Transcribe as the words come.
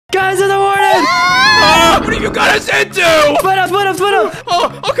Guys, there's a warden! What are you got us into? Split up!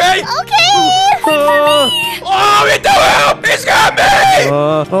 Oh, okay. Okay. Oh, he do help! He's got me!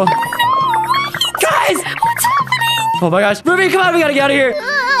 Guys! What's happening? Oh my gosh. Ruby, come on, we gotta get out of here.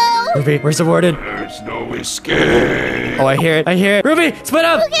 Ruby, where's the warden? There's no escape. Oh, I hear it. Ruby, split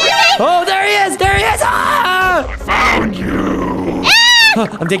up! Okay. Oh, there he is! Ah! I found you.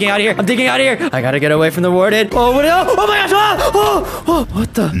 I'm digging out of here. I gotta get away from the warden. Oh, what? Oh my gosh!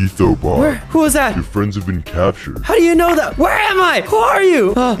 What the? Ethobot. Who was that? Your friends have been captured. How do you know that? Where am I? Who are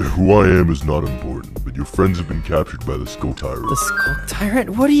you? Who I am is not important, but your friends have been captured by the Skull Tyrant. The Skull Tyrant?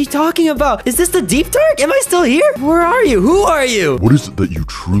 What are you talking about? Is this the Deep Dark? Am I still here? Where are you? Who are you? What is it that you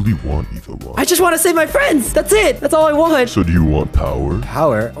truly want, Ethobot? I just want to save my friends. That's it. That's all I want. So do you want power?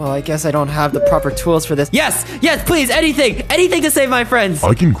 Power? Well, I guess I don't have the proper tools for this. Yes, please, anything to save my friends.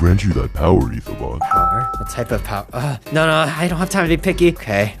 I can grant you that power, Ethobot. Power? What type of power? No, I don't have time to be picky.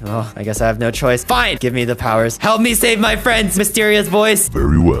 Okay, well, I guess I have no choice. Fine, give me the powers. Help me save my friends, mysterious voice.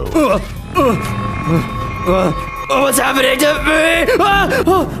 Very well. What's happening to me?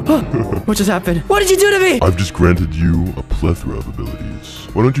 What just happened? What did you do to me? I've just granted you a plethora of abilities.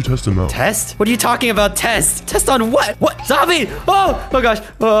 Why don't you test them out? Test? What are you talking about, test? Test on what? What? Zombie! Oh gosh.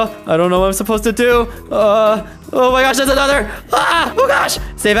 I don't know what I'm supposed to do. Oh my gosh, there's another. Oh gosh.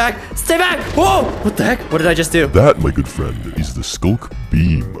 Stay back. Whoa! What the heck? What did I just do? That, my good friend, is the Skulk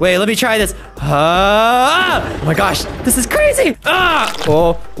Beam. Wait, let me try this. Oh my gosh, this is crazy.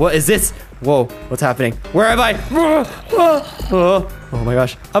 Oh, what is this? Whoa, what's happening? Where am I? Oh my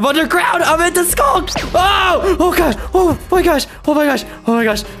gosh. I'm underground. I'm in the Skulk. Oh gosh. Oh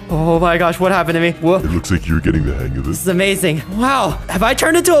my gosh. What happened to me? Whoa. It looks like you're getting the hang of This it. is amazing. Wow. Have I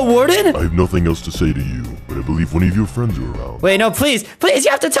turned into a warden? I have nothing else to say to you, but I believe one of your friends are around. Wait, no, please, you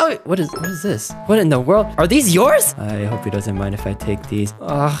have to tell me. What is this? What in the world? Are these yours? I hope he doesn't mind if I take these.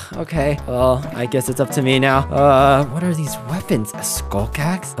 Okay. Well, I guess it's up to me now. What are these weapons? A Skulk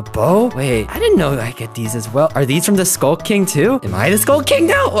axe? A bow? Wait, I didn't know I get these as well. Are these from the Skulk King too? Am I the Skulk King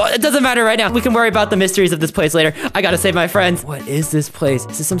now? Well, it doesn't matter right now. We can worry about the mysteries of this place later. I gotta save my friends. What is this place?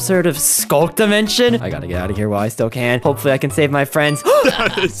 Is this some sort of Skulk dimension? I gotta get out of here while I still can. Hopefully I can save my friends.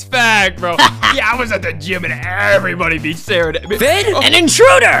 It's fact, bro. Yeah, I was at the gym and everybody be staring at me. Finn? An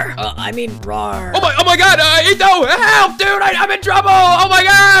intruder! Rawr. Oh my god, Ito, help, dude! I'm in trouble! Oh my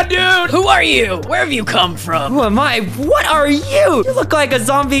god, dude! Who are you? Where have you come from? Who am I? What are you? You look like a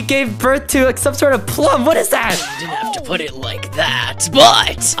zombie gave birth to like some sort of plum. What is that? Didn't have to put it like that,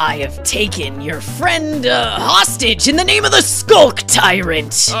 but I have taken your friend hostage in the name of the Skulk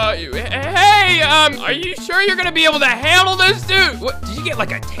Tyrant. Hey, are you sure you're gonna be able to handle this, dude? What, did you get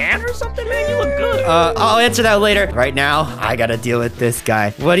like a tan or something, man? You look good. I'll answer that later. Right now, I gotta deal with this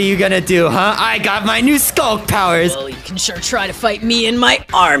guy. What are you gonna do, huh? I got my new Skulk powers. Well, you can sure try to fight me and my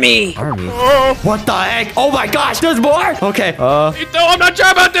army. Army? What the heck? Oh my gosh, there's more? Okay. Ito, I'm not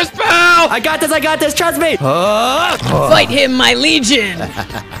sure about this, pal! I got this, trust me. Fight him, my legion.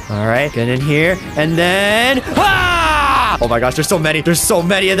 All right, get in here, and then, oh my gosh, there's so many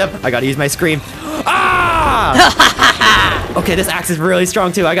of them. I gotta use my scream. Okay, this axe is really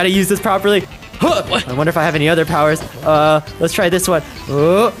strong too. I gotta use this properly. What? I wonder if I have any other powers. Let's try this one.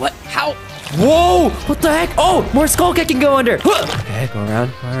 What? How? Whoa! What the heck? Oh, more Skulk I can go under. Okay, go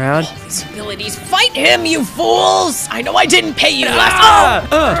around. These abilities. Fight him, you fools! I know I didn't pay you last.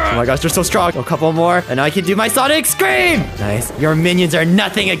 Oh my gosh, they're so strong. A couple more, and I can do my Sonic Scream. Nice. Your minions are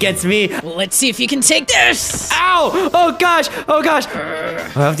nothing against me. Well, let's see if you can take this. Ow! Oh gosh! I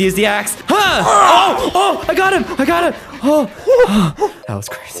have to use the axe. Oh! I got him! Oh, that was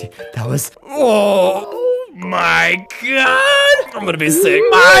crazy. That was. Oh My god! I'm gonna be sick.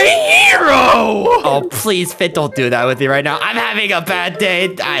 My hero! Oh, please, Fit, don't do that with me right now. I'm having a bad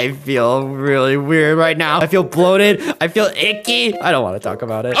day. I feel really weird right now. I feel bloated. I feel icky. I don't want to talk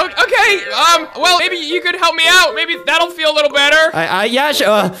about it. Okay, well, maybe you could help me out. Maybe that'll feel a little better. Yeah,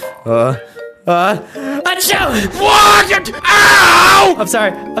 sure. Achoo! What? Ow! I'm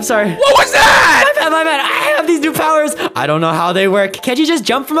sorry. What was that? My bad. I have these new powers. I don't know how they work. Can't you just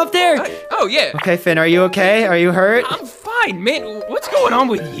jump from up there? Oh, yeah. Okay, Finn, are you okay? Are you hurt? I'm fine, man. What's going on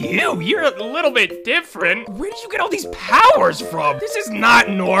with you? You're a little bit different. Where did you get all these powers from? This is not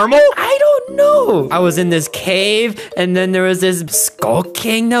normal. I don't know. I was in this cave, and then there was this Skulk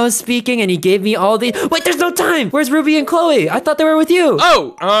King that was speaking, and he gave me all the. Wait, there's no time. Where's Ruby and Chloe? I thought they were with you.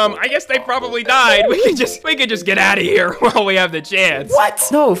 Oh, I guess they probably died. We could just get out of here while we have the chance. What?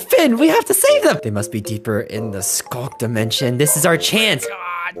 No, Finn, we have to save them. They must be deeper in the Skulk dimension. This is our chance.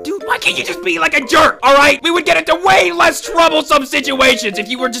 Dude, why can't you just be like a jerk, all right? We would get into way less troublesome situations if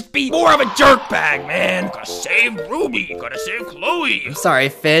you were just be more of a jerk bag, man. Gotta save Ruby, gotta save Chloe. Sorry,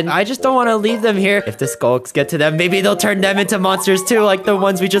 Finn. I just don't want to leave them here. If the skulks get to them, maybe they'll turn them into monsters too, like the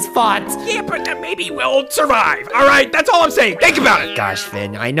ones we just fought. Yeah, but then maybe we'll survive, all right? That's all I'm saying. Think about it. Gosh,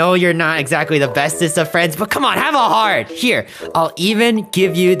 Finn, I know you're not exactly the bestest of friends, but come on, have a heart. Here, I'll even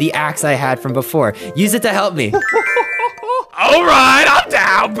give you the axe I had from before. Use it to help me. All right, I'm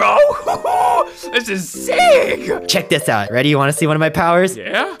down, bro. This is sick. Check this out. Ready? You want to see one of my powers?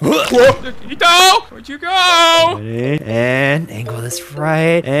 Yeah? Ito, where'd you go? Ready? And angle this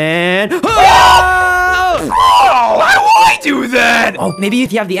right. And... Oh, how do I do that? Oh, maybe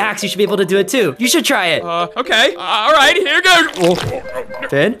if you have the axe, you should be able to do it too. You should try it. Okay. All right, here goes.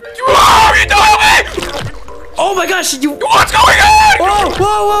 Finn? Whoa, Ito, help me! Oh my gosh, you... What's going on?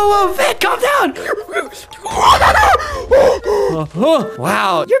 Whoa, Finn, calm down.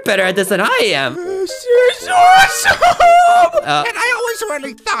 Wow, you're better at this than I am. This is awesome! And I always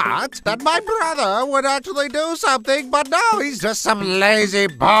really thought that my brother would actually do something, but no, he's just some lazy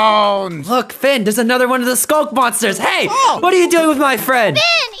bones. Look, Finn, there's another one of the skulk monsters. Hey, Oh. what are you doing with my friend? Ben,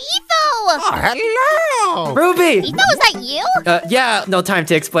 Etho! Oh, hello. Ruby! Etho, is that you? Yeah, no time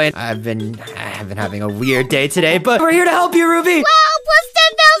to explain. I've been having a weird day today, but we're here to help you, Ruby. Wow, plus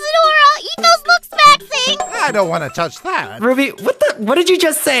 10,000 aura! Ethos looks maxing! I don't want to touch that. Ruby, what did you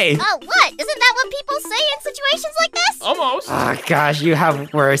just say? Oh, what? Isn't that what people say in situations like this? Almost. Oh gosh, you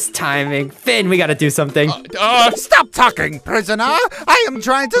have worse timing. Finn, we gotta do something. Stop talking, prisoner. I am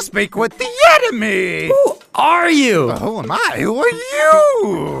trying to speak with the enemy. Who are you? Who am I? Who are you?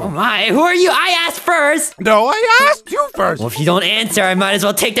 Oh my, who are you? I asked first. No, I asked you first. Well, if you don't answer, I might as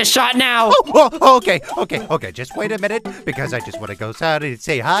well take the shot now. Oh, okay. Just wait a minute, because I just want to go outside and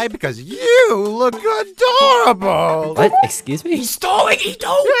say hi, because you look adorable. What? Excuse me? Stalling, Ito!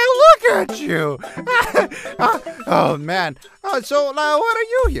 Yeah, look at you. Oh, man. So, what are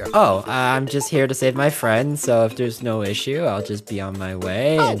you here? Oh, I'm just here to save my friend, so if there's no issue, I'll just be on my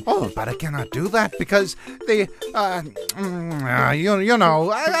way. And... Oh, but I cannot do that because the, you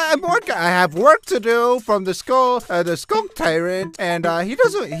know, I have work to do from the skunk tyrant, and he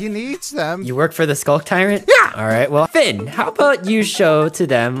needs them. You work for the Skulk Tyrant? Yeah. All right, well, Finn, how about you show to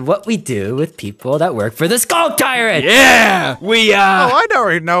them what we do with people that work for the Skulk Tyrant? Yeah! We, Oh, I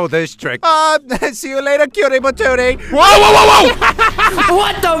already know this trick. See you later, cutie patootie. Whoa!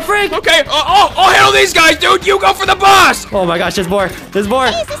 What the frick? Okay, I'll handle these guys, dude! You go for the boss! Oh my gosh, there's more. There's more.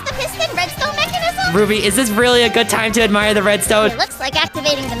 Hey, is this the piston redstone mechanism? Ruby, is this really a good time to admire the redstone? It looks like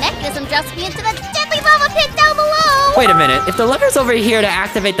activating the mechanism drops me into the deadly lava pit down below! Wait a minute. If the lever's over here to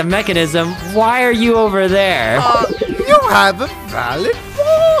activate the mechanism, why are you over there? You have a valid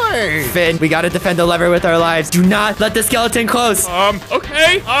point. Finn, we gotta defend the lever with our lives. Do not let the skeleton close.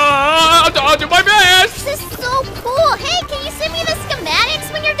 Okay. I'll do my best! This is so cool! Hey, can you send me the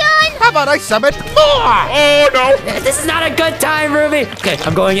schematics when you're done? How about I summon more? Oh, no. This is not a good time, Ruby. Okay,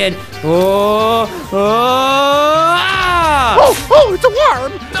 I'm going in. Ah! Oh, it's a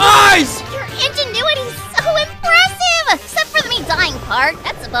worm. Nice! Your ingenuity is so impressive! Except for the me dying part.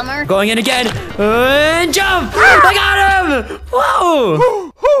 That's a bummer. Going in again. And jump! I got him!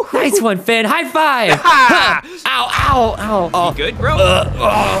 Whoa! Nice one, Finn. High five! Ha! Ow! Oh, Good, bro?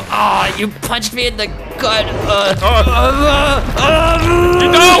 you punched me in the gut.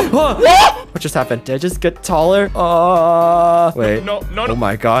 What just happened? Did I just get taller? Wait. No. Oh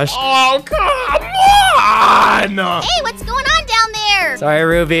my gosh. Oh, come on! Hey, what's going on down there? Sorry,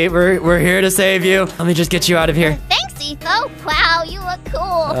 Ruby. We're here to save you. Let me just get you out of here. Thanks, Etho. Wow, you look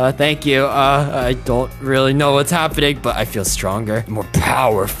cool. Thank you. I don't really know what's happening, but I feel stronger, more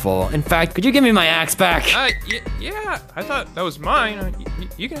powerful. In fact, could you give me my axe back? Yeah, I thought that was mine.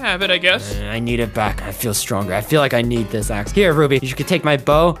 You can have it, I guess. I need it back. I feel stronger. I feel like I need this axe. Here, Ruby, you could take my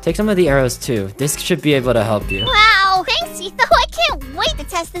bow. Take some of the arrows, too. This should be able to help you. Wow, thanks, Etho. I can't wait to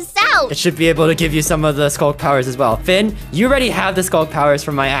test this out. It should be able to give you some of the Skulk powers as well. Finn, you already have the Skulk powers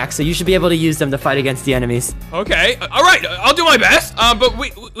from my axe, so you should be able to use them to fight against the enemies. Okay, all right, I'll do my best. But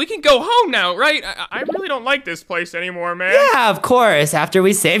we can go home now, right? I really don't like this place anymore, man. Yeah, of course. After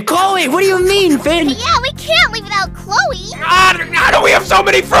we save Chloe. What do you mean, Finn? Yeah, we can't leave without Chloe. How do we have so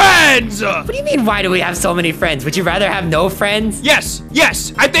many friends? What do you mean, why do we have so many friends? Would you rather have no friends? Yes.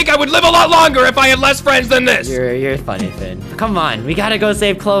 I think I would live a lot longer if I had less friends than this. You're funny, Finn. Come on, we gotta go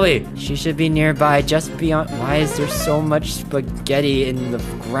save Chloe. She should be nearby, just beyond. Why is there so much spaghetti in the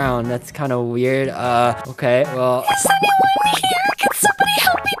ground? That's kind of weird. Okay, well. Is someone over here? Can somebody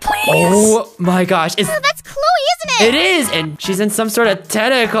help me, please? Oh my gosh, Oh, that's Chloe, isn't it? it is, and she's in some sort of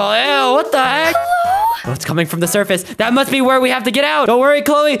tentacle. Ew, what the heck? Hello? Oh, it's coming from the surface. That must be where we have to get out. Don't worry,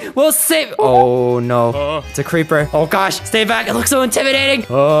 Chloe. We'll save. Oh, no. It's a creeper. Oh, gosh. Stay back. It looks so intimidating. Is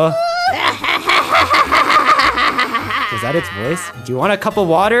that its voice? Do you want a cup of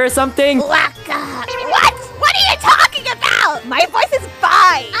water or something? Waka. What? What are you talking about? My voice is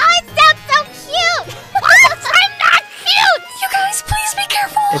fine. Oh, it sounds so cute. I'm not cute. You guys, please be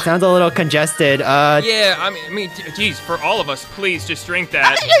careful. It sounds a little congested. Yeah, I mean, geez, for all of us, please just drink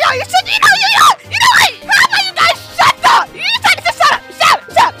that. You know what? How about you guys shut up? You just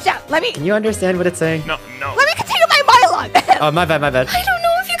shut up. Let me Can you understand what it's saying? No. let me continue my monologue. Oh, my bad. I don't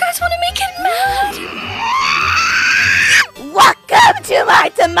know if you guys want to make it mad. Welcome to my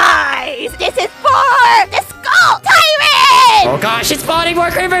demise. This is for the Skull Tyrant. Oh, gosh. It's spawning more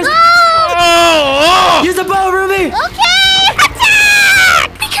creepers. Oh! Use the bow, Ruby. Okay,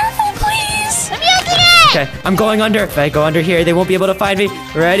 attack! Be careful, please. I'm using it. Okay, I'm going under. If I go under here, they won't be able to find me.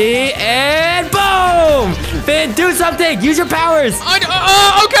 Ready? And boom! Finn, do something! Use your powers!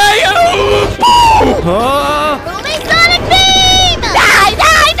 Okay! Oh! Ruby Sonic Beam! Die!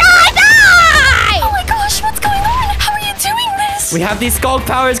 Oh my gosh, what's going on? How are you doing this? We have these skulk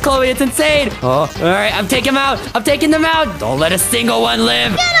powers, Chloe. It's insane. Oh, all right. I'm taking them out. I'm taking them out. Don't let a single one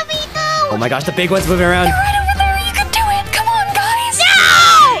live. Get him, Etho! Oh my gosh, the big one's moving around. Right over there, you can do it. Come on, guys.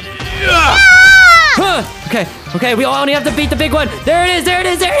 No! Huh. Okay. We only have to beat the big one. There it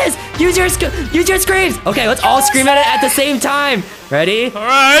is. Use your screams. Okay, let's all scream at it at the same time. Ready? All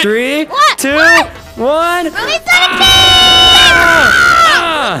right. 3, What? 2, What? 1. Ruby Sonic Beam!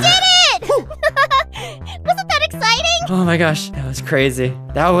 Ah! Did it! Wasn't that exciting? Oh my gosh, that was crazy.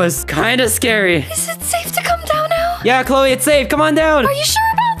 That was kind of scary. Is it safe to come down now? Yeah, Chloe, it's safe. Come on down. Are you sure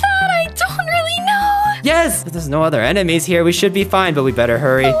about that? I don't really know. Yes, there's no other enemies here. We should be fine, but we better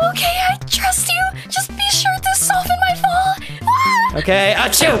hurry. Okay, I trust you. Just be sure to soften my fall. Ah, Okay,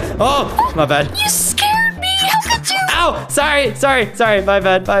 achoo! Oh, my bad. you scared me. How could you? Ow! Sorry. My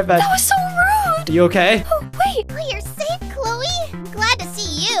bad. That was so rude. You okay? Oh, wait. Oh, you're safe, Chloe. I'm glad to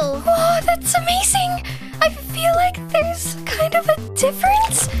see you. Oh, that's amazing. I feel like there's kind of a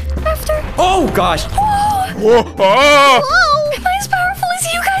difference after. Oh gosh! Whoa. Whoa! Am I as powerful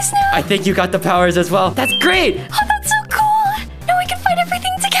as you guys now? I think you got the powers as well. That's great! Oh, that's so cool. Now we can fight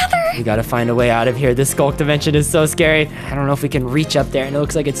everything together. We gotta find a way out of here. This skulk dimension is so scary. I don't know if we can reach up there, and it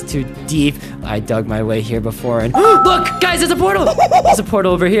looks like it's too deep. I dug my way here before, and look, guys, there's a portal. There's a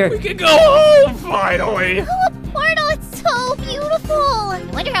portal over here. We can go home finally. Oh, a portal. It's so beautiful. I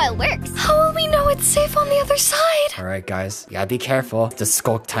wonder how it works. How will we know it's safe on the other side? All right, guys, you gotta be careful. The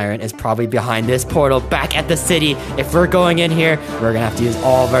skulk tyrant is probably behind this portal back at the city. If we're going in here, we're gonna have to use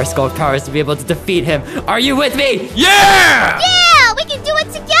all of our skulk powers to be able to defeat him. Are you with me? Yeah! Yeah, we can do it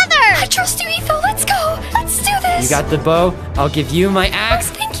together. I trust you, Etho. Let's go. Let's do this. You got the bow. I'll give you my axe.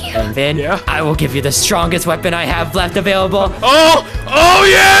 Thank you. And then I will give you the strongest weapon I have left available. Oh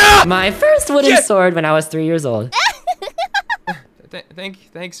yeah! My first wooden sword when I was 3 years old.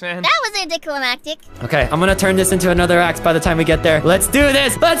 Thanks, man. That was anticlimactic. Okay, I'm gonna turn this into another axe by the time we get there. Let's do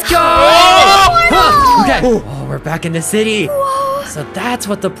this! Let's go! Oh! Okay. Oh, we're back in the city. So that's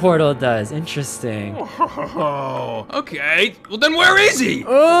what the portal does. Interesting. Oh, okay. Well, then where is he?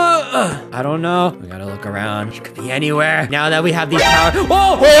 I don't know. We gotta look around. He could be anywhere. Now that we have these powers.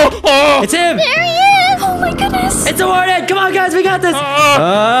 Whoa! Oh! It's him! There he is. Oh my goodness. It's a warden! Come on, guys, we got this!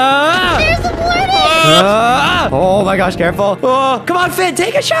 There's the warden. Oh my gosh, careful. Oh, come on, Finn,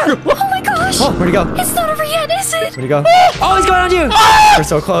 take a shot. Oh my gosh. Oh, where'd he go? It's not over yet, is it? Where'd he go? Oh, he's going on you! We're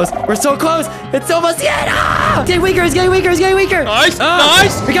so close. We're so close. It's almost the end. Ah! Getting weaker. He's getting weaker. He's getting weaker. Nice, Ah!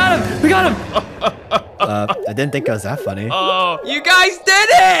 nice. We got him. We got him. I didn't think it was that funny. Oh, you guys did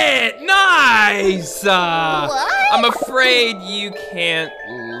it! Nice! What? I'm afraid you can't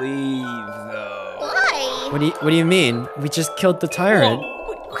leave, though. Why? What do you mean? We just killed the tyrant.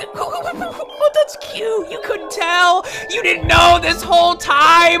 Oh, that's cute. You couldn't tell. You didn't know this whole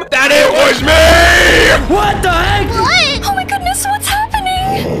time that it was me! What the heck? What? Oh my goodness, what's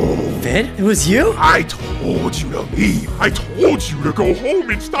happening? Finn, it was you? I told you to leave. I told you to go home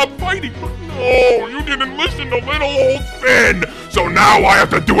and stop fighting, but no, you didn't listen to little old Finn. So now I have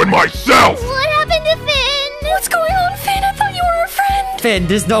to do it myself. What happened to Finn? What's going on, Finn? I thought you were a friend. Finn,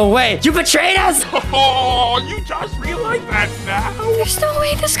 there's no way. You betrayed us. Oh, you just realized that now? There's no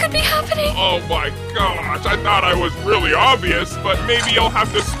way this could be happening. Oh my gosh, I thought I was really obvious, but maybe I'll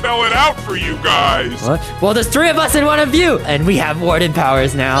have to spell it out for you guys. What? Well, there's 3 of us and 1 of you, and we have warden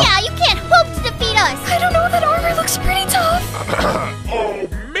powers now. Yeah, you can't hope to defeat us. I don't know, that armor looks pretty tough. Oh,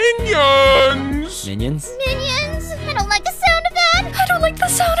 minions! Minions? Minions? I don't like the sound of that. I don't like the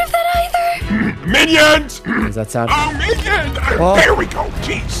sound of that either. Minions! What does that sound? Oh, make it! Oh. There we go.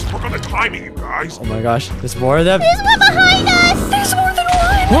 Jeez, work on the timing, you guys. Oh my gosh, there's more of them. There's one behind us! There's more than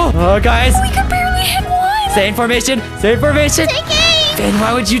one! Oh, guys. We can barely hit one! Stay in formation. Stay in formation. Taking! Finn,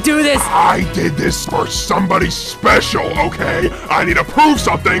 why would you do this? I did this for somebody special, okay? I need to prove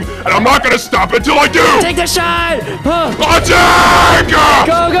something, and I'm not gonna stop until I do! Take the shot. Oh. Attack!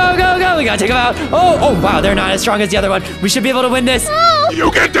 Go, go, go, go. We gotta take them out. Oh, wow, they're not as strong as the other one. We should be able to win this. You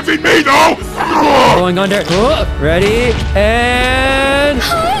can't defeat me, though! Going under. Oh, ready, and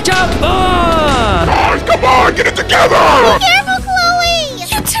jump. Oh. Guys, come on, get it together! Careful, Chloe!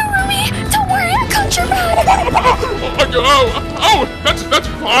 You too, Ruby! Don't worry, I got your back! Oh, that's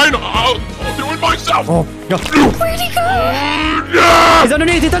fine. I'll do it myself. Oh, no. Where'd he go? Yeah! He's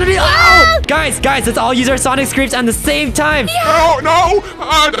underneath. He's underneath. Oh! Guys, let's all use our sonic screams at the same time. No,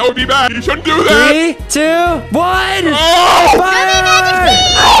 that would be bad. You shouldn't do that. 3, 2, 1. Oh!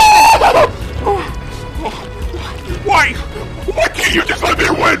 Fire! Why can't you just let me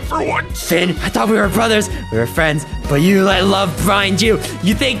win for once? Finn, I thought we were brothers. We were friends, but you let love blind you.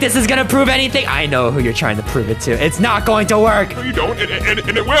 You think this is gonna prove anything? I know who you're trying to prove it to. It's not going to work. No, you don't, and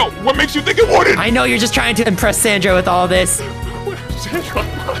it will. What makes you think it wouldn't? I know you're just trying to impress Sandra with all this. Sandra,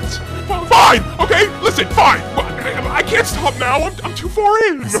 what? Fine, okay? Listen, fine. I can't stop now. I'm too far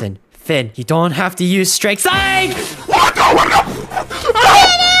in. Listen, Finn, you don't have to use strike. Psych! What? No,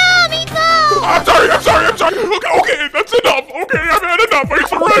 I'm sorry. Okay, that's enough. Okay, I've had enough. I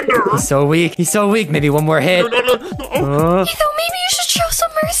surrender. He's so weak. Maybe one more hit. No. Etho, maybe you should show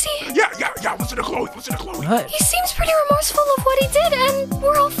some mercy. Yeah. Listen to Chloe. What? He seems pretty remorseful of what he did, and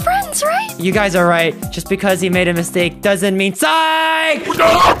we're all friends, right? You guys are right. Just because he made a mistake doesn't mean psych!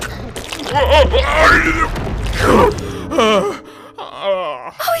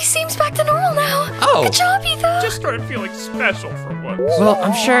 Oh, he seems back to normal now. Oh. Good job, Etho. Just started feeling special for once. Well,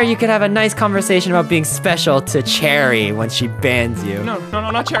 I'm sure you could have a nice conversation about being special to Cherry when she bans you. No,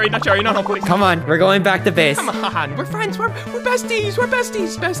 not Cherry, no, please. Come on, we're going back to base. Come on, we're friends, we're besties,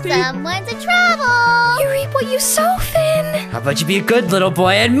 besties. Someone's in trouble. You reap what you sow, Finn. How about you be a good little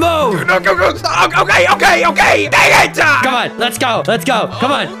boy and move? No, go. Okay, dang it! Come on, let's go.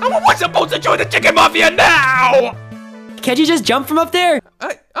 Come on. What's supposed to join the chicken mafia now? Can't you just jump from up there?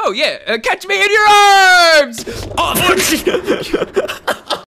 Oh yeah, catch me in your arms!